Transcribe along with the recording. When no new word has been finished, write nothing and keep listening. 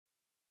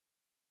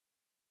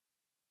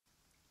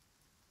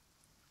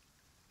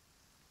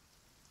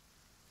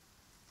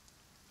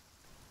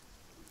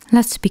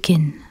Let's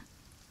begin.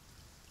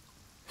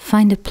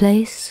 Find a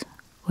place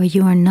where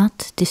you are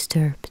not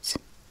disturbed.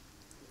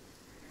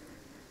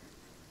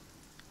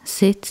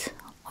 Sit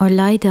or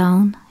lie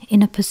down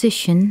in a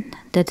position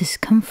that is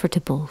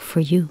comfortable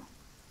for you.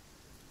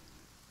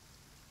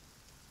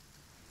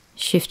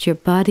 Shift your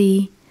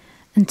body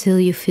until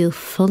you feel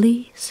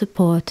fully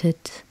supported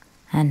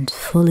and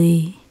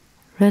fully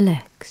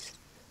relaxed.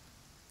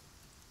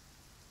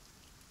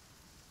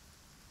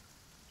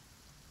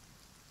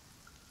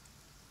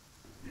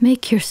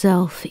 Make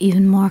yourself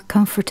even more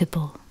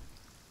comfortable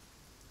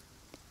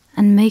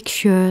and make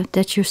sure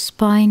that your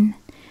spine,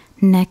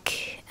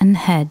 neck and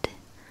head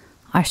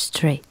are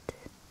straight.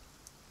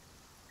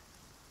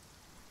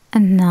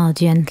 And now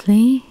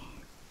gently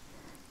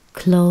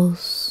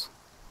close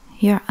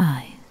your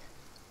eyes.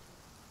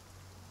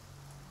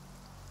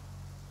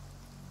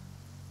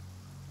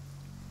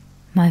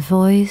 My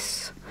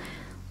voice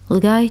will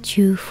guide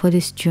you for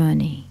this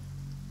journey.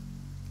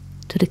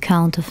 To the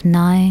count of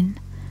 9,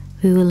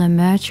 we will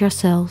immerse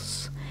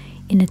ourselves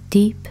in a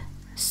deep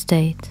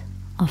state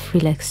of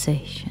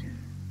relaxation.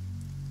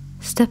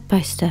 Step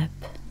by step,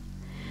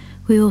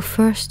 we will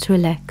first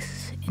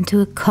relax into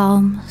a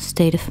calm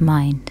state of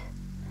mind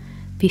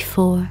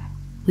before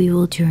we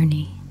will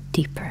journey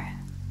deeper.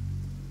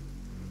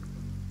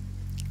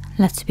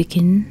 Let's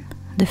begin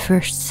the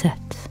first set.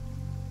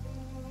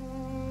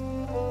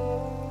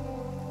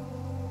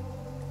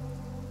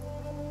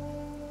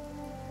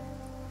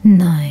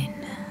 Nine.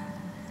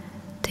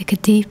 Take a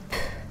deep,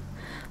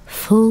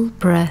 full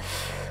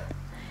breath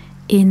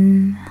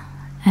in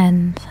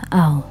and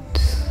out.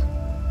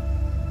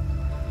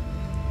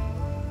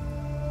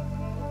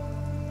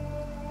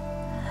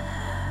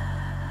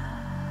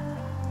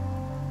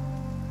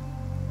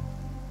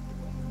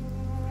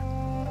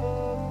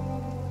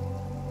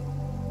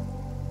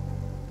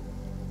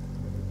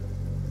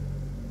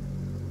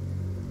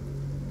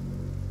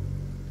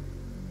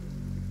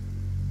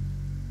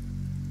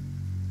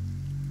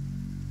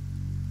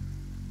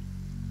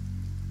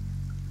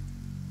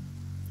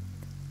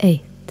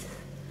 Eight.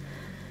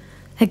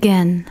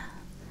 Again,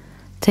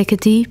 take a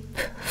deep,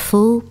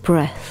 full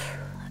breath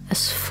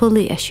as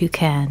fully as you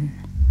can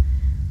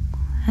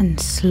and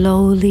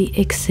slowly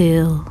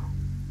exhale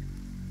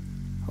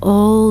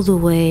all the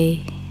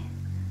way.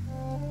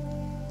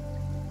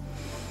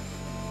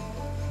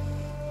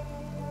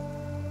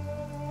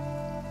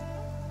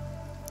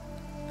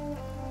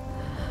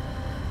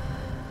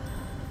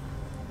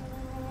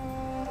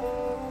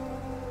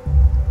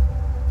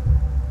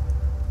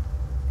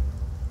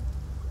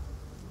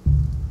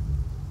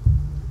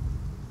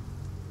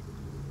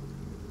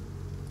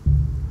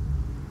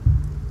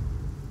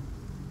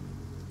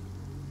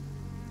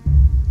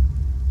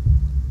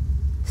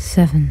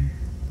 Seven.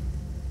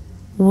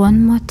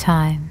 One more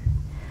time.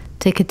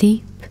 Take a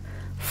deep,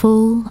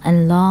 full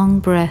and long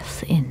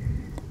breath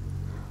in.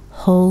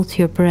 Hold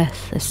your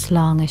breath as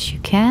long as you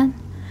can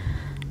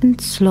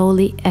and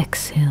slowly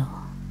exhale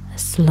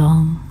as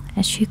long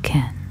as you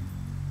can.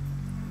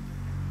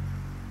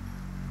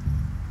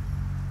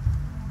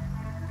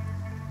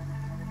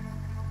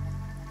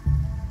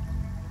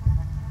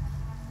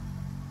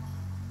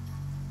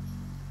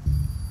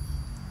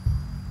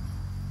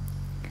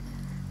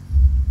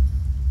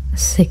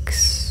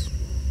 Six.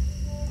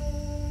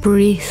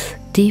 Breathe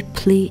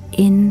deeply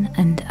in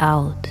and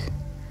out,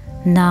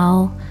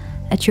 now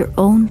at your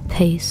own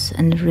pace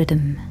and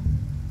rhythm.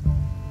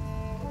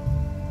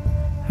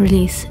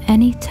 Release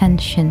any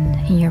tension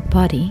in your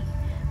body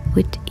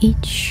with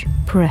each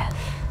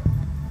breath.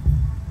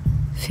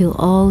 Feel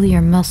all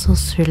your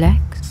muscles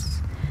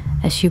relax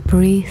as you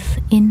breathe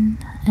in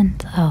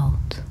and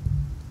out.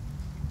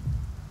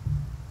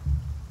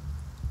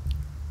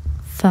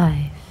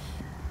 5.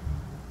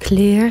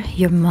 Clear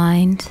your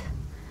mind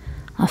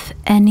of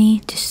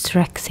any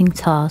distracting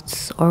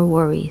thoughts or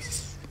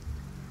worries.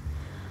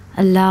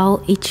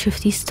 Allow each of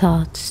these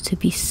thoughts to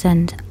be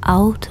sent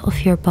out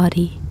of your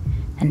body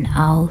and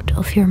out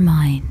of your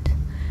mind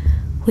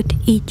with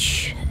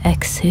each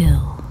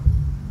exhale.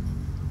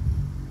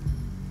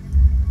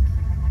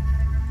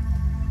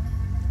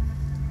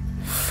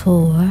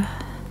 4.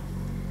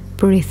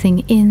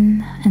 Breathing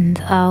in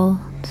and out,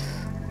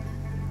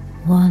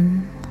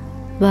 one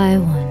by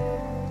one.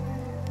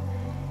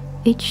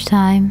 Each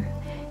time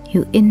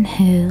you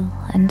inhale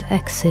and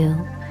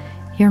exhale,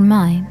 your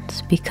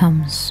mind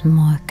becomes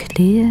more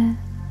clear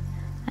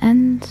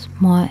and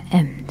more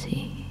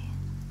empty.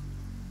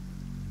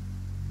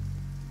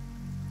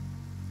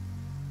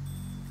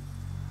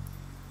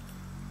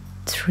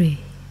 3.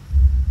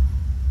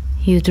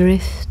 You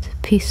drift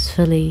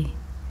peacefully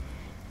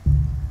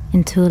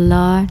into a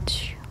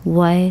large,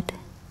 wide,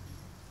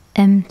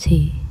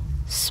 empty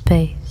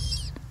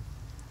space.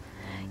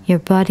 Your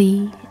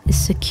body is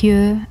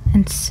secure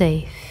and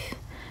safe,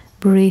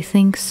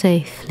 breathing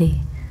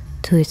safely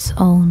to its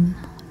own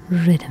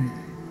rhythm.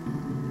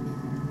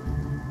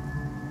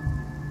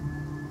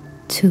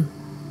 2.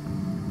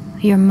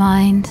 Your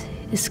mind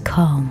is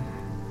calm.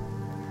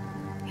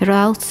 Your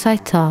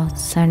outside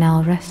thoughts are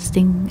now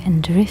resting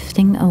and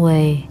drifting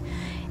away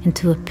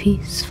into a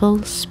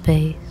peaceful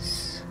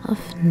space of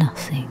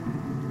nothing.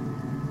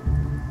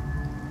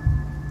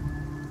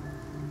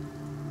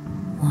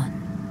 1.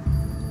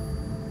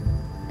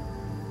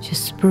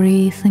 Just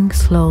breathing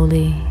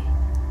slowly.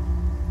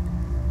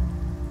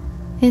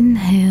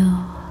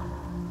 Inhale,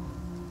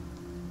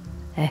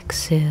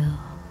 exhale.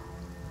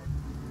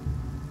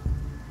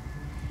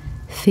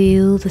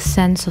 Feel the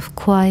sense of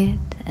quiet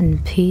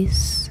and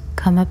peace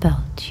come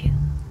about you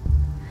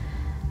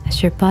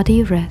as your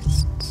body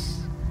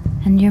rests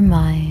and your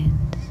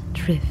mind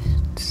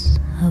drifts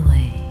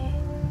away.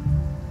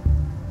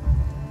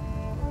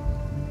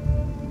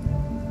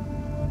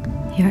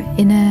 Your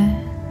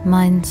inner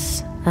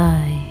mind's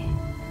eye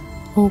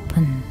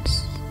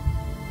opens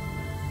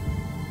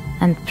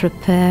and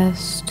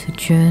prepares to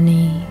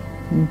journey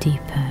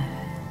deeper.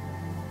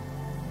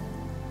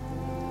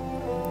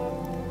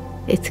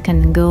 It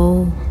can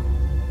go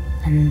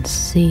and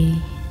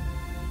see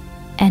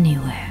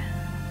anywhere.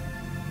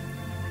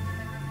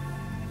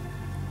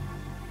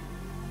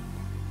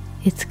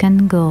 It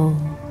can go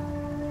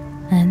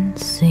and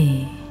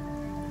see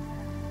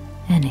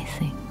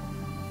anything.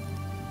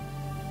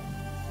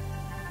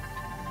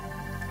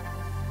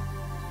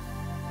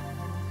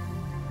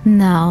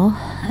 Now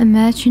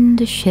imagine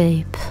the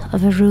shape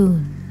of a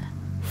rune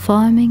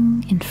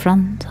forming in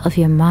front of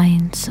your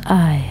mind's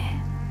eye.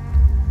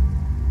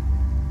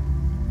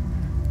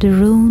 The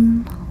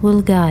rune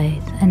will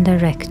guide and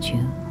direct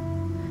you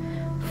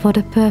for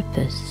the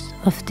purpose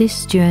of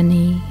this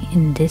journey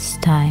in this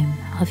time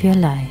of your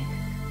life.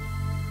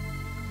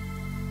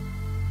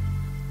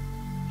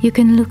 You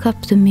can look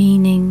up the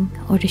meaning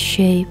or the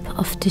shape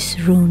of this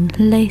rune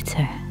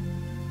later.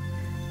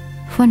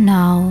 For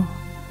now,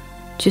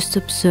 just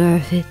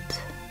observe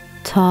it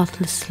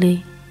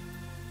thoughtlessly.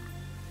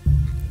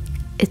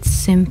 Its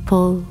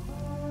simple,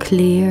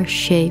 clear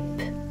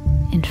shape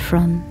in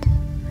front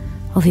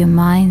of your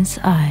mind's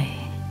eye.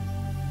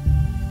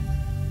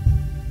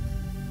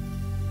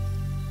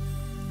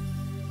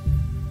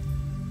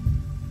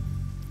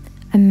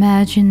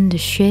 Imagine the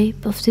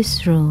shape of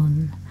this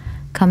rune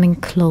coming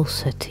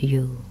closer to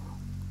you,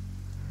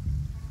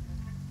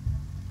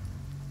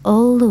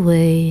 all the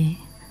way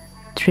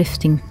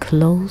drifting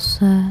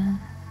closer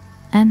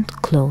and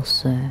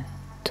closer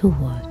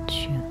towards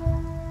you.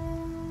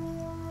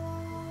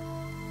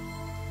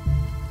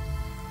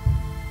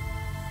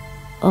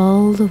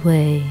 All the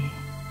way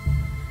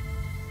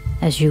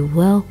as you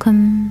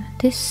welcome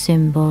this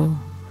symbol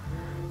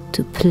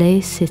to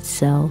place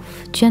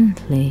itself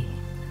gently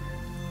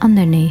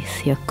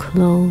underneath your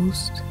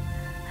closed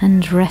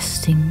and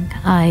resting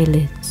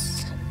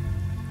eyelids.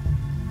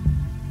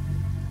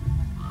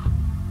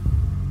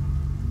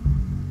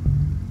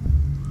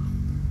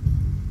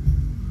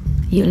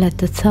 You let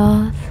the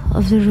thought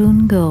of the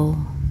rune go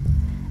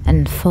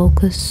and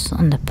focus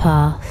on the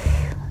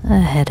path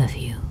ahead of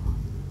you.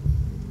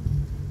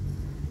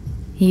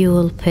 You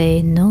will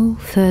pay no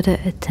further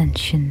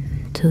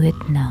attention to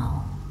it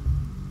now.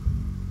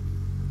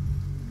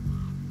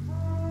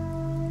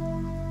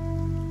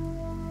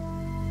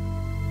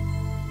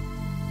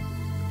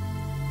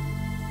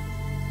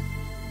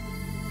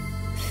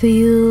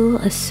 Feel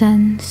a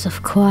sense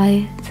of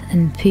quiet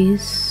and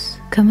peace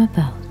come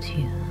about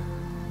you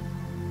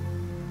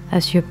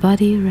as your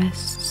body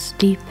rests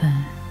deeper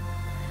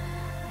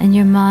and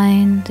your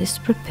mind is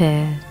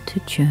prepared to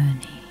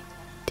journey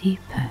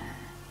deeper,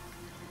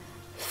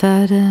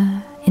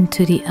 further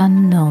into the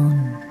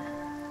unknown.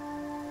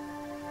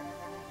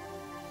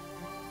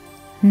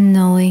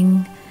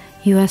 Knowing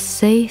you are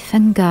safe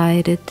and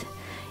guided,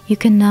 you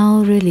can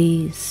now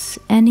release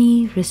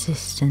any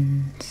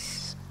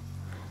resistance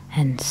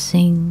and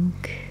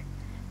sink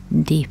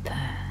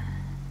deeper.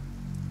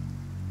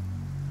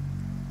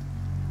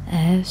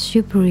 As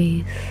you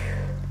breathe,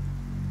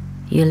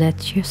 you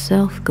let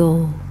yourself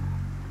go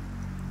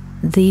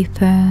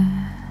deeper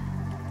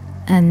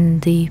and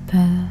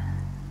deeper,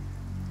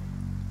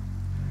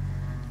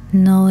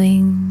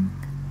 knowing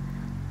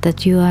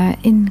that you are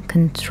in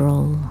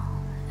control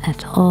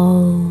at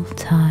all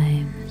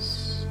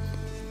times.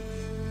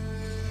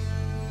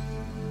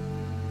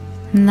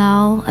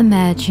 Now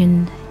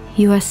imagine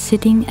you are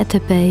sitting at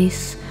the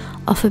base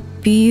of a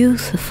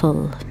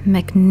beautiful,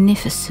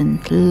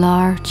 magnificent,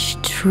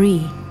 large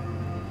tree.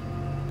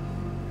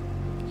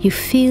 You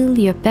feel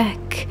your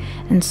back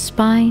and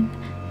spine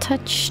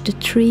touch the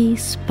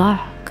tree's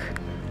bark,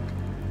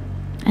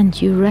 and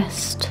you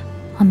rest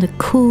on the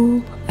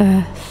cool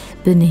earth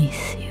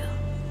beneath you.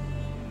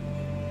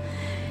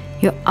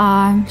 Your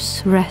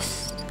arms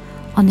rest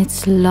on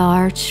its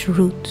large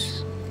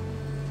roots,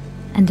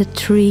 and the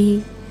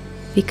tree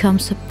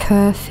becomes a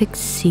perfect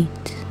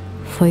seat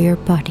for your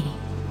body.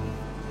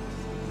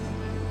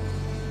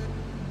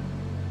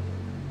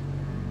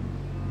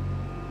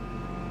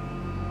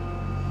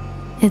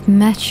 It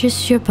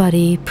matches your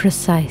body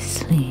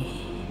precisely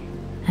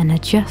and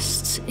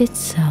adjusts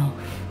itself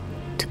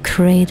to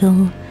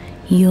cradle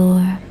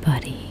your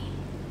body.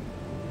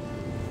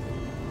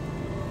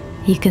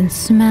 You can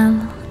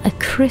smell a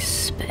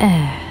crisp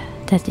air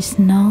that is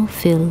now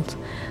filled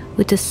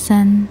with the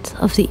scent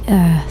of the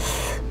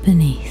earth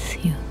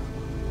beneath you.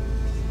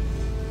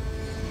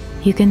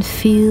 You can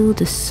feel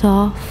the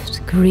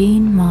soft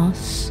green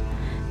moss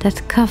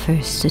that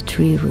covers the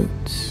tree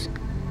roots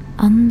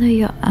under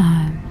your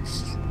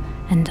arms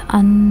and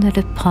under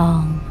the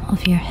palm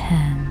of your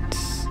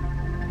hands.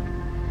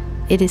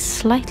 It is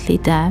slightly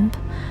damp,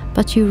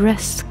 but you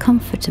rest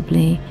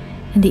comfortably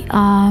in the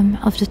arm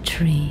of the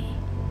tree.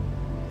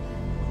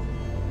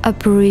 A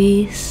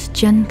breeze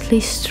gently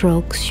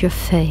strokes your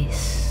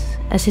face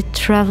as it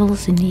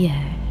travels in the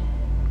air.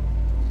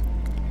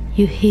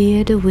 You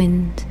hear the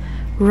wind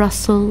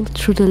rustle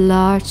through the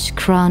large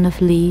crown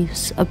of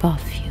leaves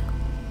above you.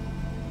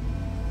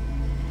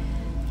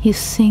 You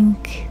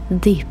sink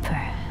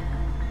deeper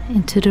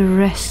into the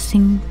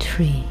resting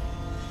tree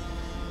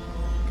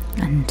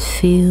and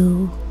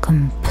feel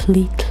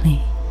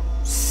completely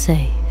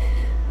safe.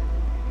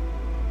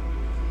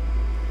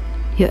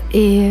 Your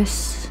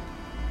ears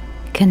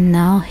can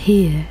now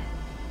hear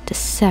the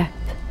sap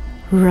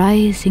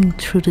rising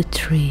through the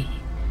tree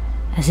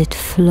as it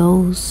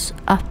flows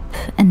up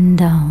and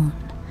down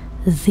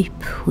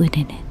deep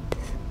within it.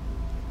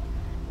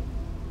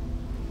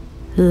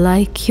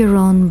 Like your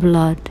own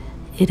blood,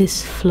 it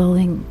is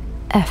flowing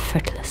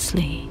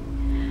effortlessly,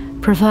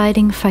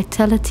 providing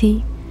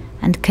vitality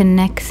and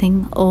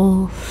connecting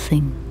all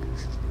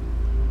things.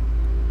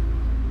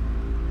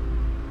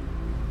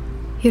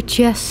 Your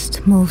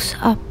chest moves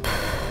up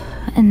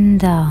and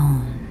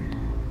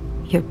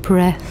down, your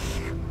breath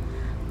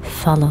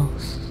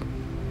follows,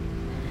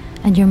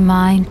 and your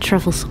mind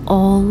travels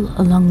all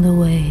along the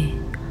way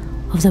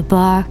of the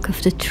bark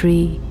of the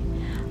tree,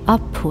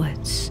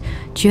 upwards,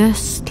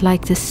 just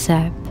like the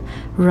sap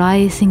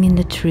rising in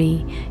the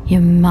tree.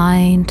 Your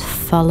mind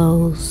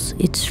follows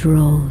its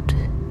road.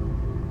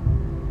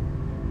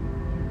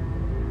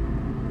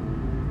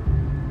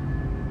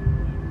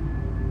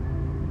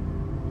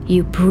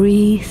 You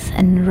breathe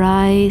and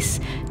rise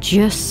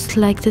just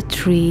like the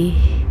tree.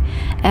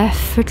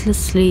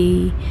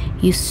 Effortlessly,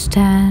 you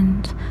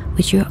stand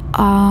with your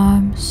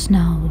arms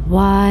now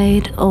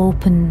wide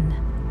open.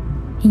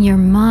 In your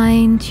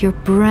mind, your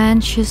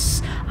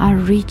branches are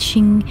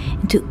reaching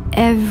into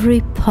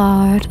every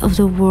part of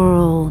the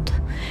world.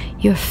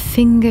 Your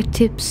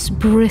fingertips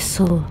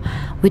bristle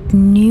with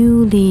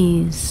new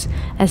leaves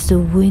as the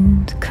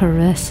wind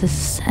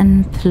caresses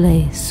and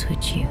plays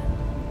with you.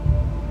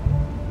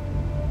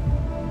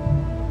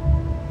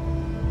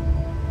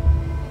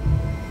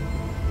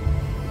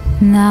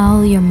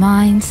 Now your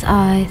mind's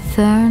eye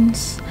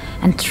turns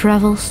and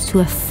travels to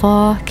a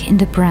fork in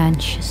the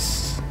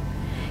branches.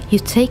 You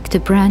take the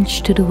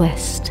branch to the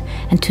west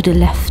and to the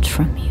left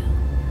from you.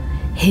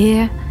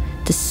 Here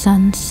the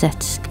sun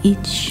sets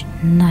each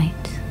night.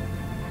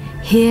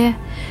 Here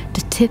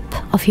the tip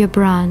of your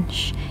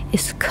branch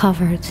is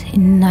covered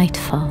in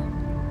nightfall.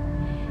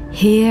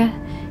 Here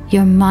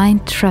your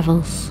mind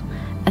travels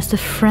as the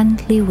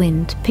friendly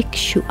wind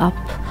picks you up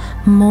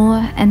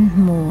more and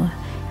more,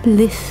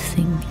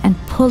 lifting and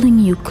pulling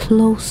you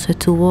closer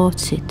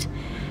towards it.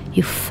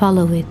 You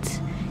follow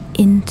it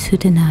into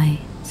the night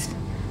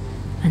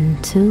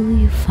until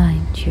you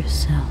find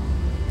yourself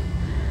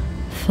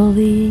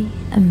fully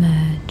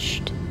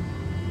emerged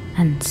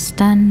and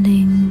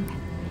standing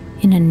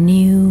in a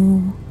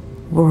new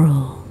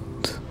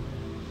world.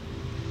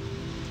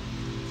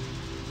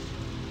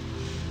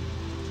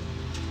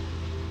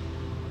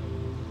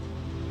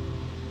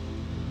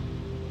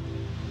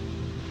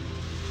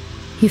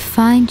 You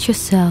find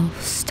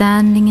yourself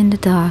standing in the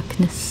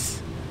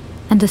darkness,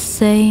 and the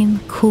same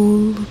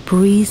cool,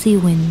 breezy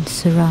wind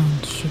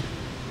surrounds you.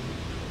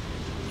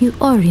 You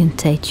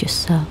orientate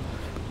yourself.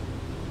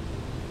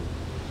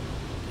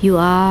 You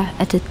are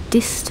at a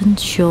distant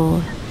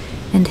shore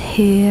and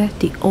hear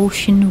the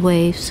ocean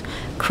waves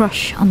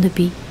crash on the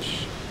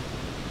beach.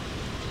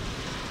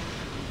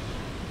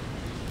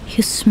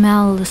 You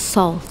smell the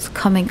salt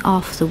coming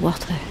off the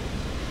water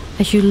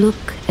as you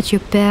look at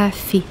your bare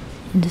feet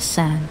in the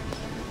sand.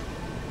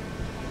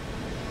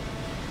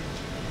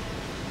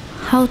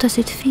 How does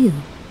it feel?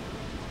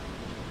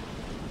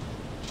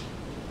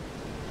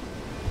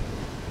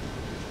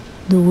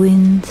 The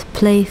wind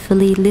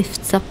playfully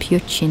lifts up your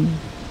chin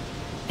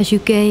as you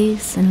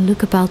gaze and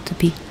look about the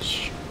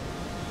beach.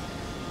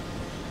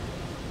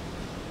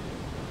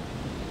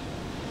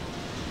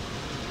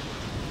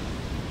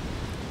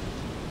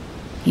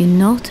 You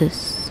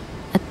notice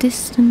a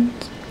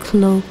distant,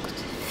 cloaked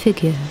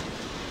figure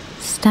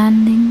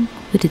standing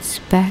with its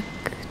back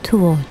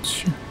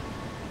towards you.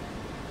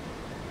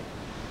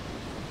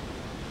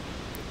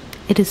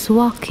 It is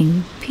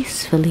walking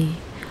peacefully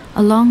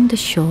along the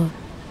shore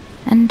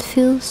and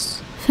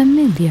feels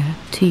familiar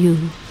to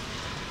you.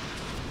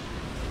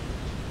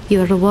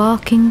 You are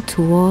walking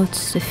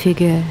towards the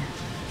figure.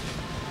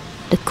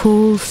 The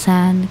cool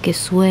sand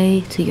gives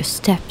way to your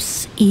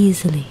steps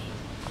easily.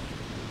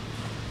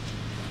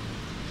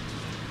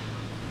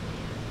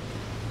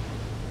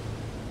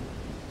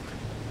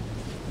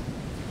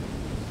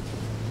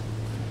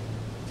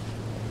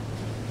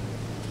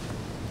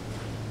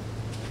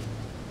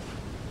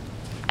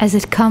 As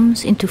it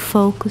comes into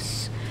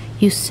focus,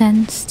 you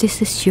sense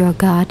this is your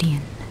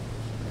guardian.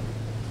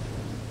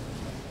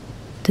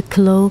 The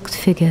cloaked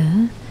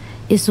figure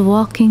is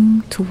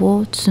walking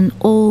towards an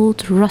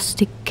old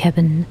rustic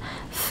cabin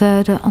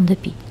further on the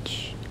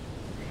beach.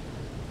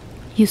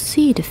 You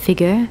see the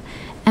figure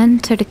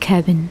enter the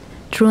cabin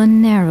through a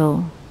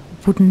narrow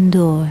wooden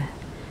door.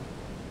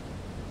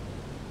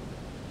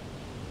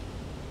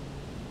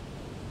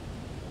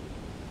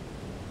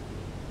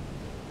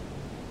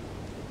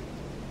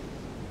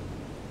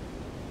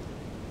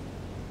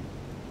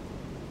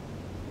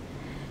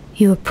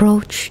 You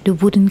approach the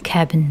wooden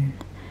cabin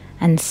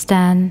and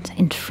stand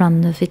in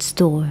front of its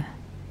door.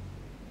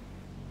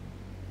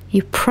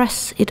 You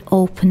press it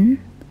open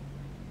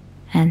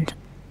and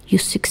you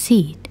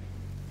succeed.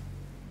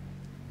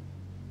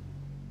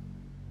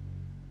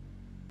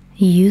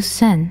 You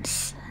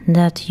sense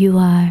that you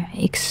are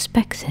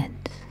expected.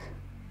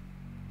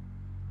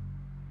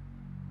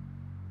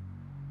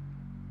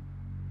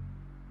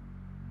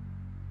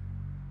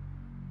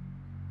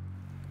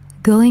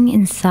 Going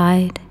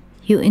inside,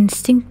 you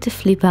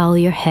instinctively bow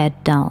your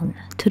head down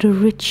to the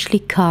richly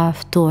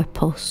carved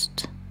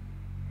doorpost.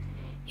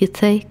 You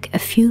take a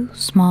few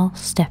small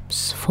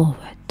steps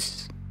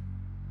forwards.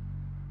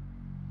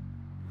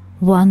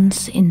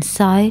 Once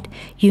inside,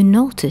 you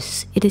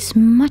notice it is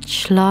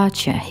much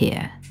larger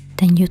here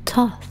than you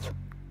thought.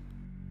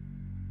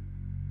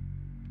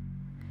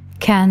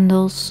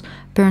 Candles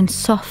burn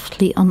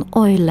softly on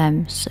oil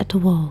lamps at the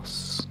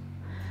walls.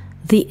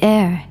 The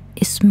air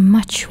is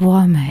much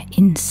warmer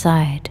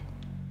inside.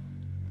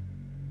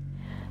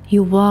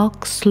 You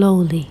walk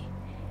slowly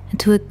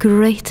into a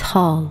great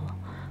hall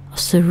of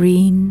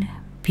serene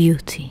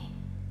beauty.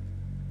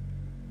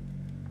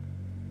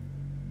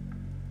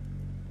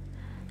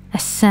 A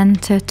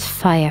centered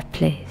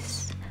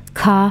fireplace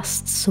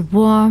casts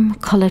warm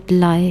colored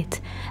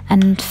light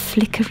and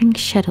flickering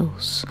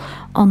shadows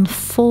on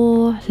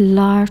 4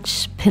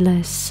 large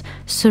pillars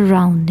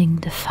surrounding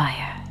the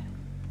fire.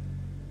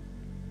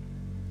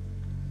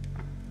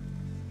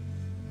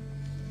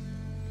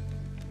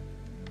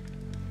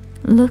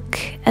 Look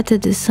at the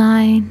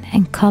design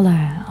and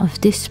color of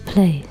this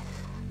place.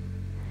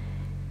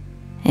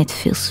 It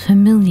feels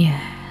familiar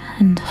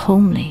and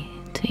homely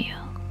to you.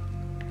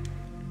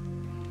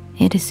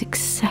 It is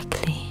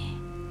exactly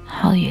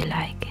how you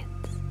like it.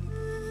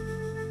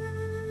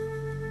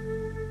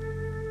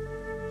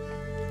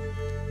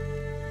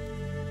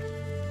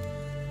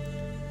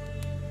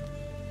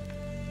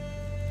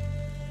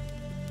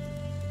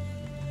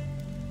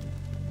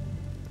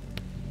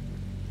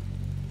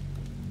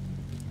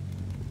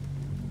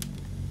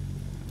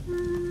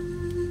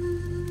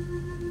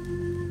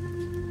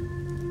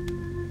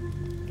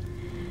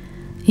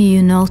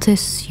 You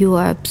notice you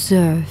are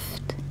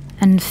observed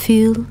and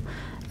feel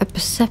a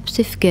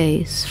perceptive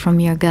gaze from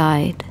your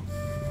guide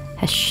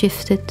has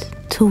shifted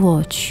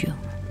towards you.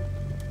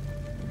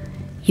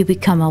 You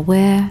become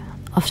aware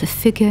of the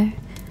figure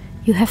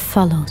you have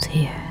followed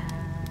here.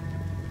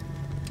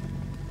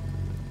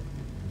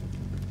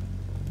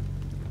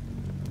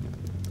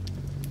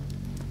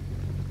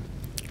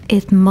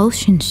 It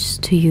motions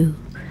to you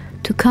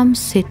to come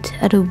sit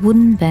at a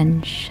wooden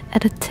bench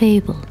at a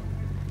table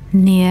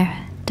near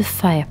the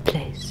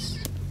fireplace.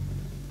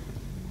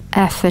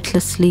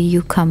 Effortlessly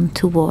you come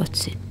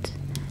towards it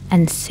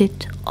and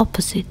sit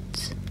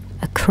opposite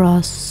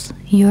across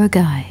your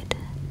guide.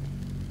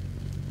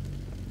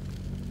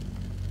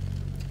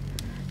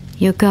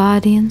 Your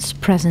guardian's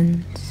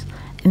presence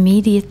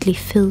immediately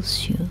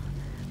fills you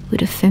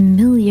with a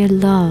familiar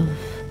love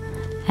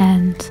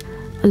and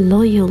a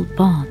loyal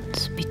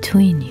bond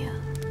between you.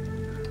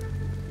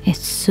 It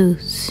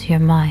soothes your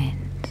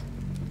mind.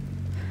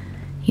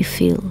 You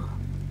feel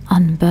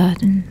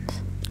unburdened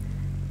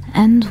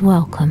and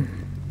welcome.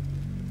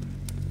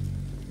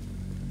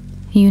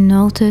 You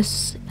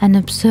notice and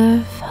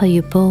observe how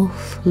you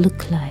both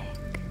look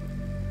like.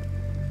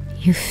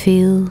 You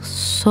feel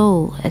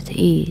so at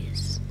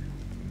ease,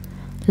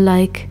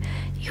 like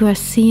you are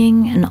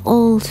seeing an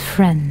old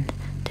friend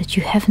that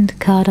you haven't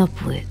caught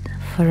up with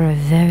for a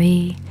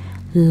very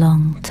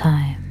long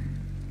time.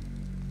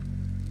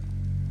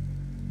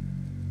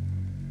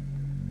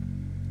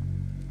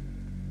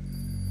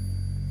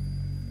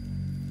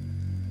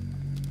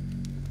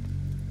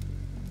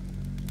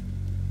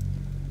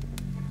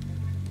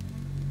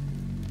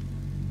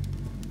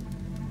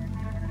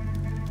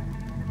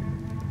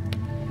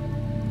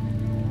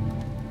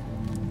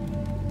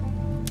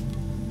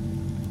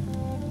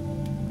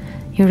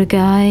 Your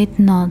guide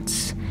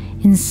nods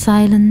in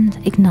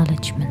silent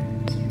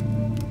acknowledgement.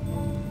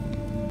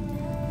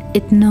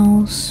 It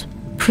knows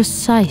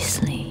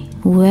precisely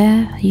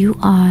where you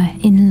are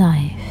in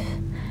life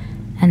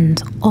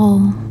and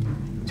all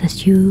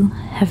that you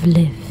have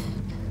lived.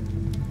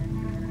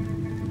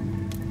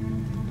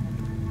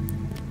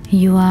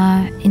 You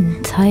are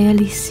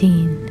entirely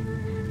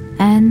seen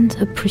and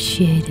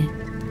appreciated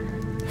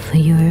for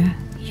your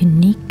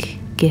unique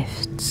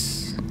gifts.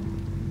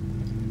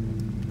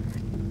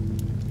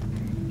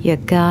 your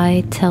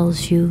guide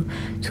tells you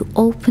to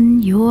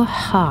open your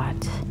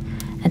heart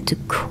and to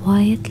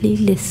quietly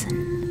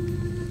listen.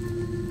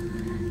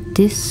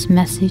 This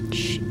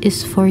message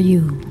is for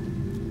you,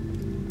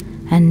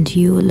 and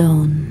you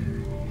alone.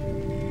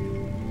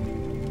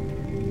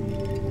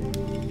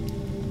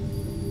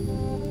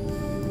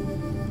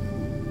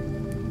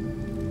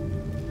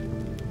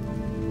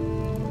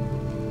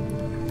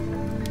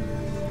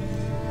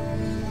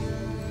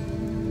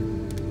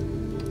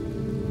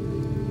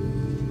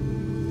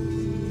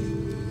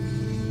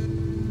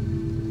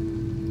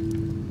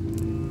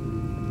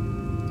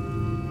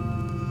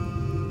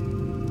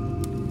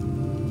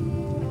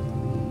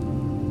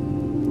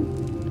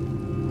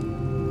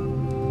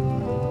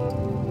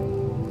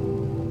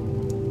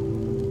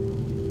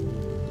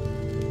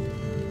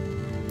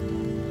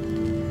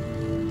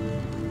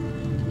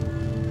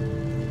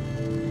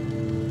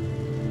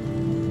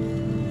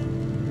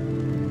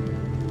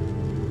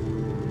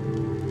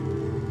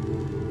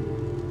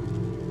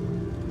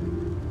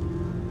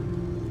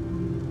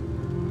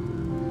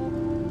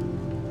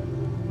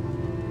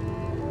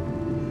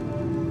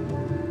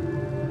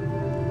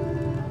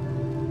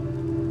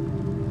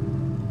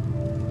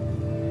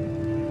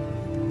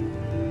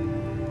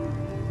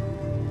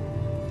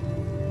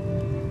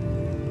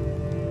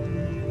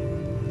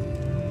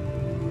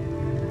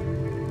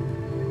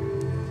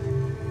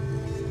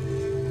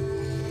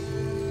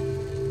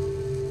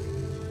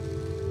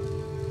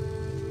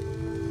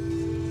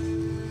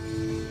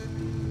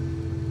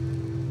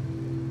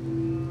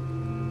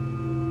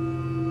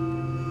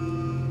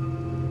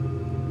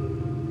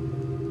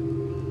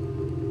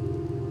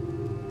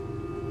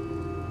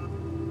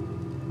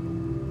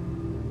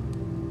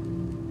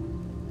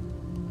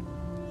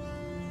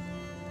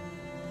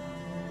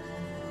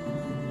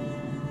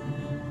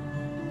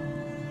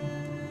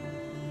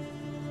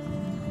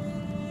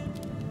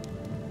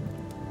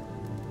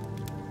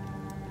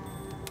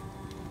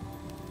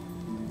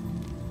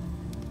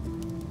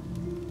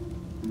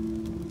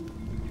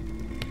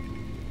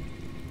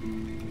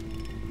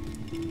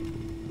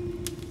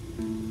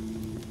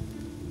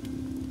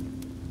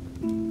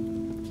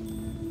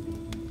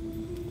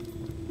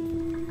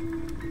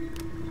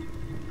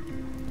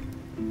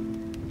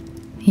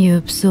 You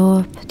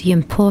absorb the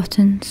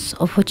importance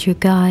of what your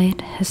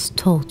guide has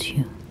told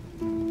you.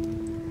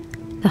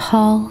 The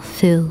hall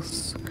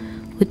fills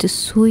with the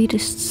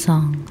sweetest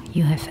song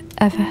you have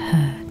ever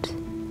heard,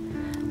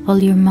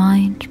 while your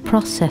mind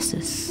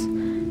processes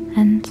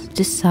and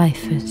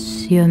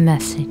deciphers your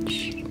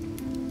message.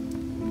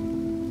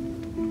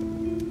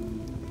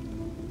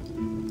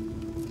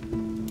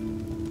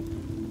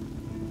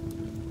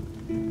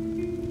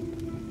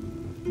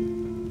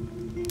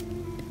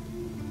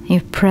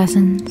 Your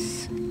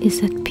presence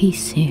is at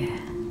peace here.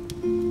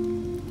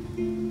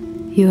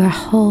 You are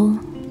whole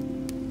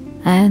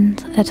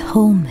and at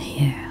home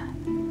here.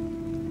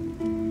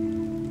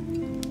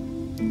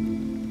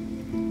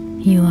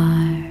 You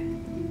are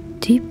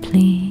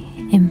deeply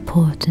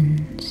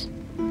important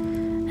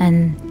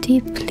and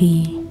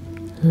deeply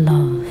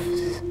loved.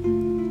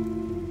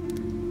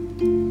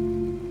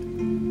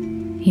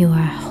 You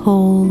are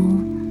whole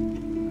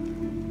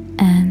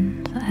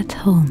and at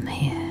home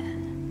here.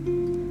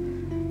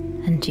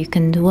 And you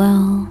can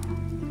dwell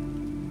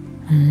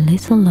a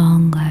little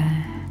longer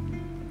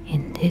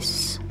in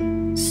this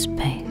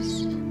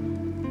space.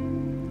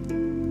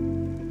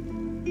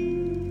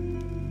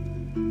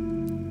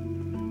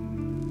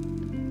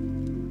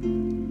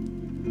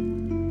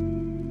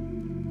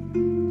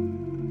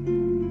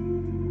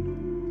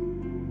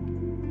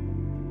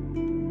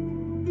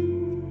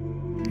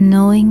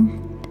 Knowing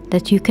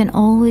that you can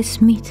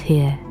always meet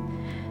here,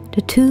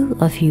 the two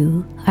of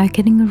you are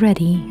getting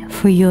ready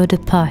for your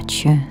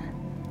departure.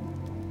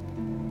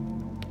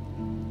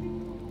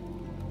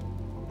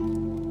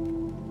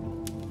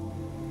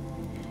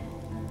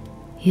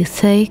 You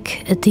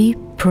take a deep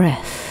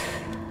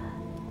breath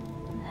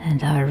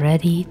and are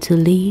ready to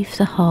leave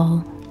the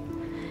hall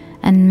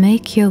and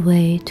make your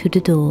way to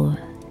the door.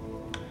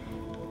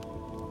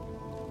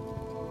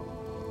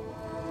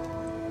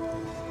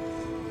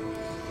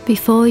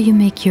 Before you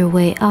make your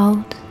way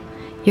out,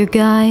 your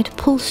guide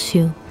pulls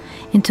you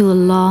into a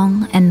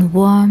long and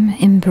warm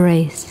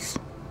embrace.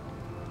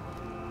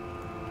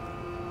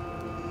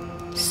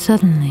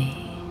 Suddenly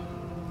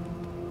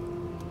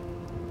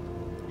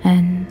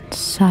and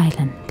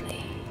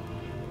silently,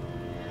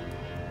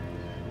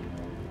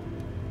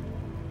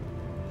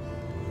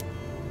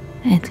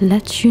 it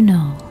lets you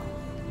know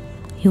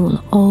you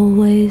will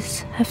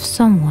always have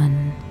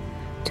someone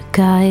to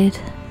guide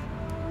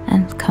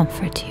and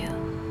comfort you.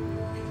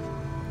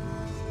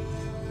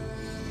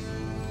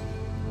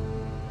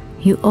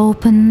 You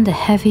open the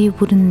heavy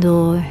wooden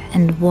door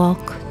and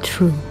walk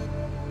through.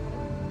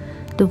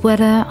 The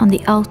weather on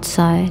the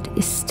outside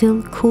is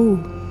still cool,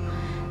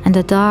 and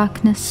the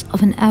darkness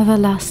of an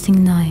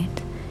everlasting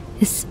night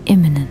is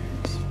imminent.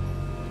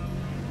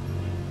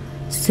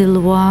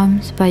 Still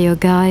warmed by your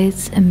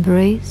guide's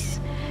embrace,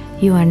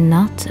 you are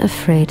not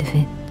afraid of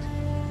it.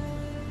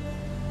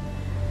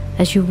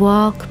 As you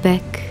walk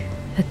back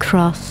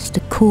across the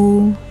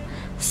cool,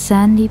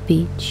 sandy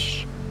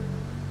beach.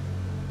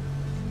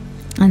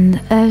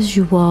 And as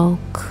you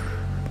walk,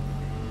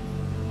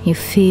 you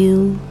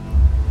feel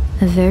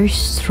a very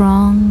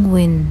strong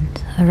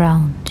wind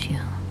around you.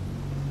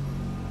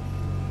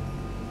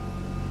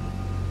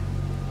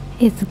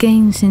 It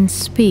gains in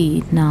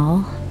speed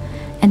now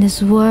and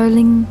is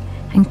whirling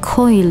and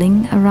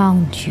coiling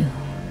around you.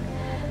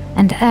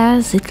 And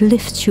as it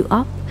lifts you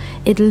up,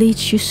 it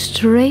leads you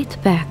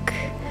straight back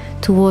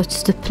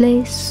towards the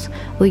place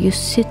where you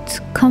sit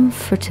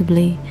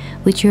comfortably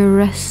with your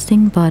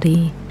resting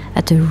body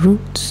at the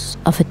roots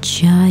of a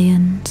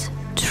giant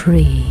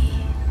tree.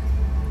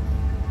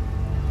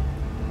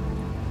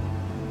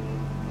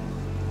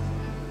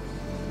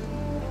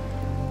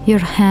 Your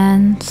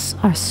hands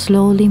are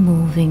slowly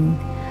moving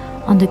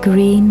on the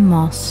green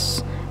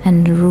moss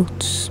and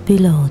roots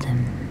below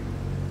them.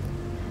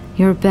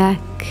 Your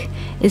back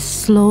is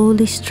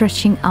slowly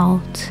stretching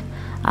out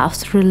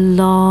after a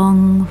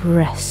long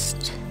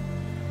rest.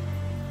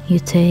 You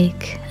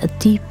take a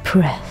deep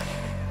breath.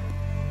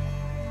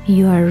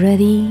 You are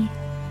ready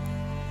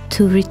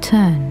to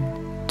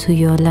return to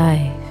your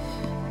life.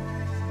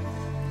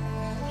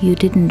 You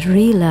didn't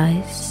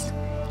realize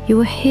you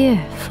were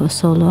here for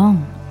so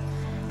long,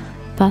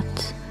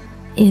 but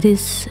it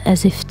is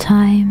as if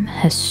time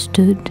has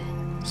stood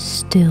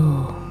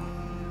still.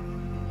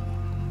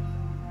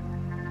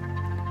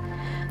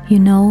 You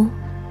know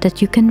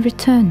that you can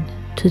return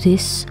to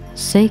this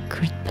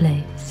sacred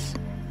place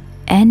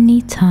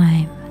any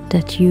time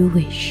that you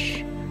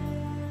wish.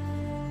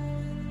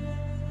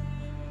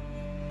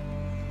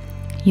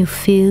 You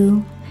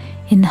feel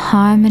in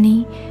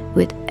harmony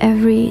with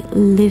every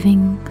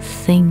living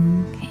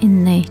thing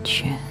in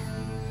nature.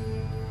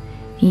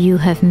 You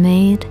have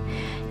made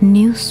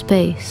new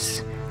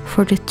space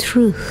for the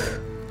truth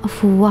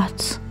of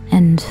what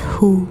and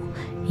who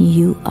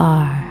you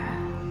are.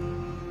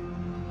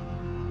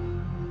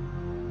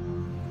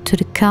 To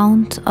the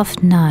count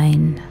of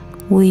 9,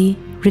 we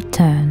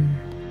return.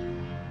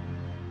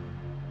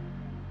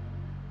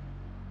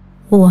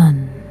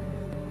 1.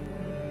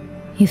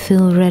 You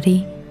feel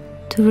ready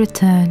to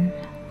return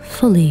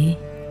fully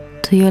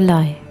to your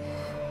life.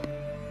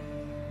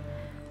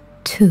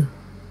 2.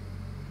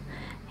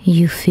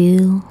 You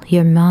feel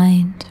your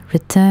mind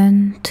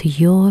return to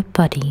your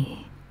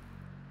body.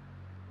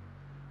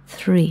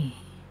 3.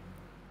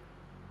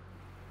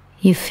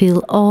 You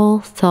feel all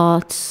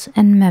thoughts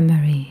and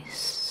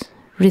memories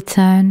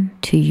return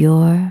to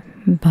your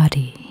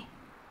body.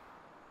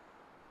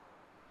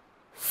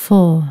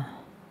 4.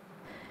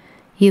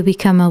 You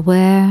become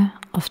aware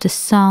of the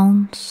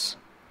sounds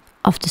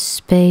of the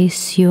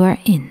space you are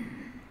in.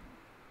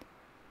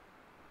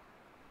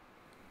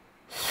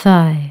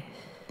 5.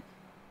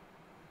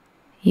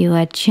 You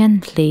are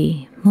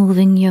gently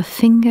moving your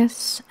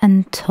fingers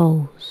and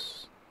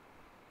toes.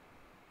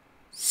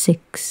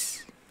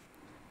 6.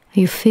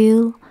 You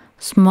feel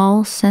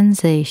small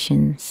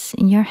sensations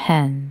in your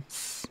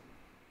hands.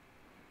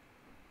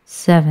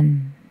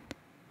 7.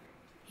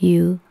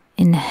 You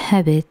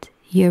inhabit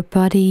your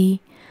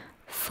body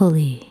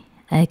fully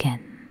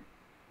again.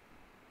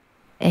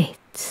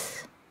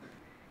 8.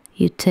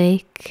 You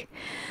take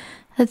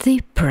a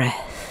deep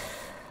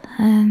breath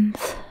and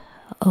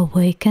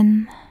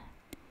awaken.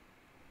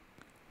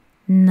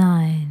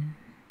 9.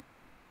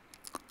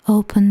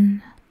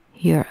 Open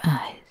your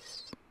eyes.